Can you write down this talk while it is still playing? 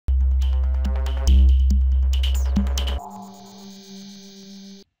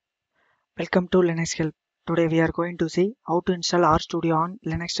Welcome to Linux Help. Today we are going to see how to install RStudio on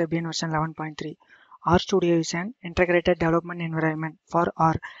Linux Debian version 11.3. RStudio is an integrated development environment for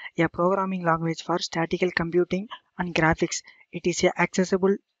R, a programming language for statistical computing and graphics. It is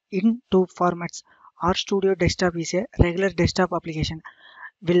accessible in two formats. RStudio Desktop is a regular desktop application,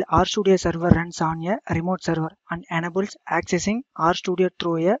 while RStudio Server runs on a remote server and enables accessing RStudio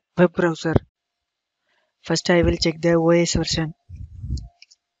through a web browser. First I will check the OS version.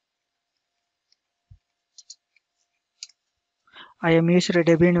 I am used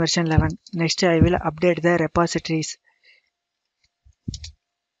Debian version 11. Next I will update the repositories.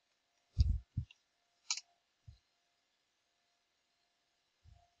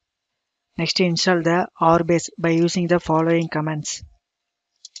 Next install the RBase by using the following commands.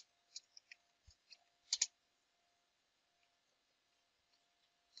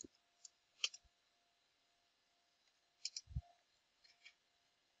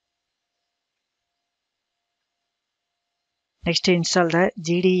 Next install the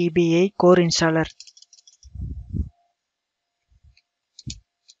GDEBA core installer.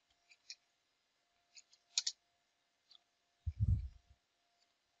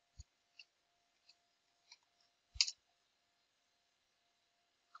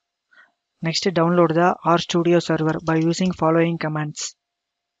 Next download the RStudio Server by using following commands.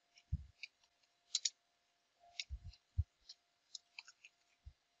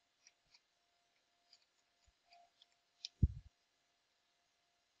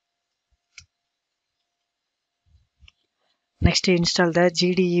 Next install the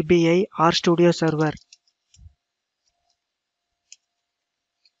GDEBA RStudio Server.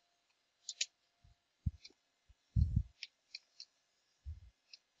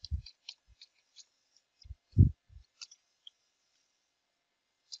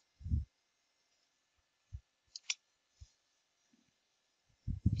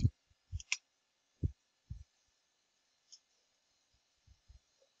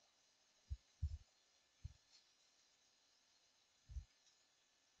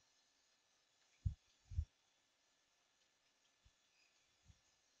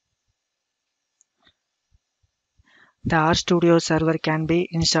 The RStudio Server can be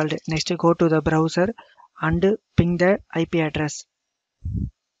installed. Next go to the browser and ping the IP address.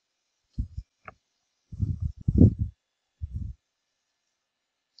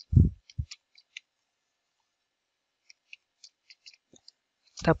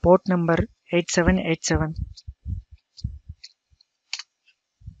 The port number 8787.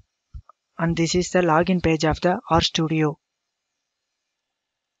 And this is the login page of the RStudio.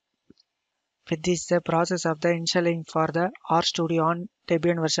 With this the process of the installing for the RStudio on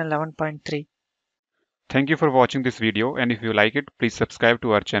Debian version 11.3. Thank you for watching this video, and if you like it, please subscribe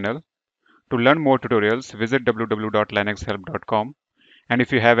to our channel. To learn more tutorials, visit www.linuxhelp.com, and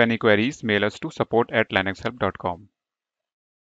if you have any queries, mail us to support@linuxhelp.com.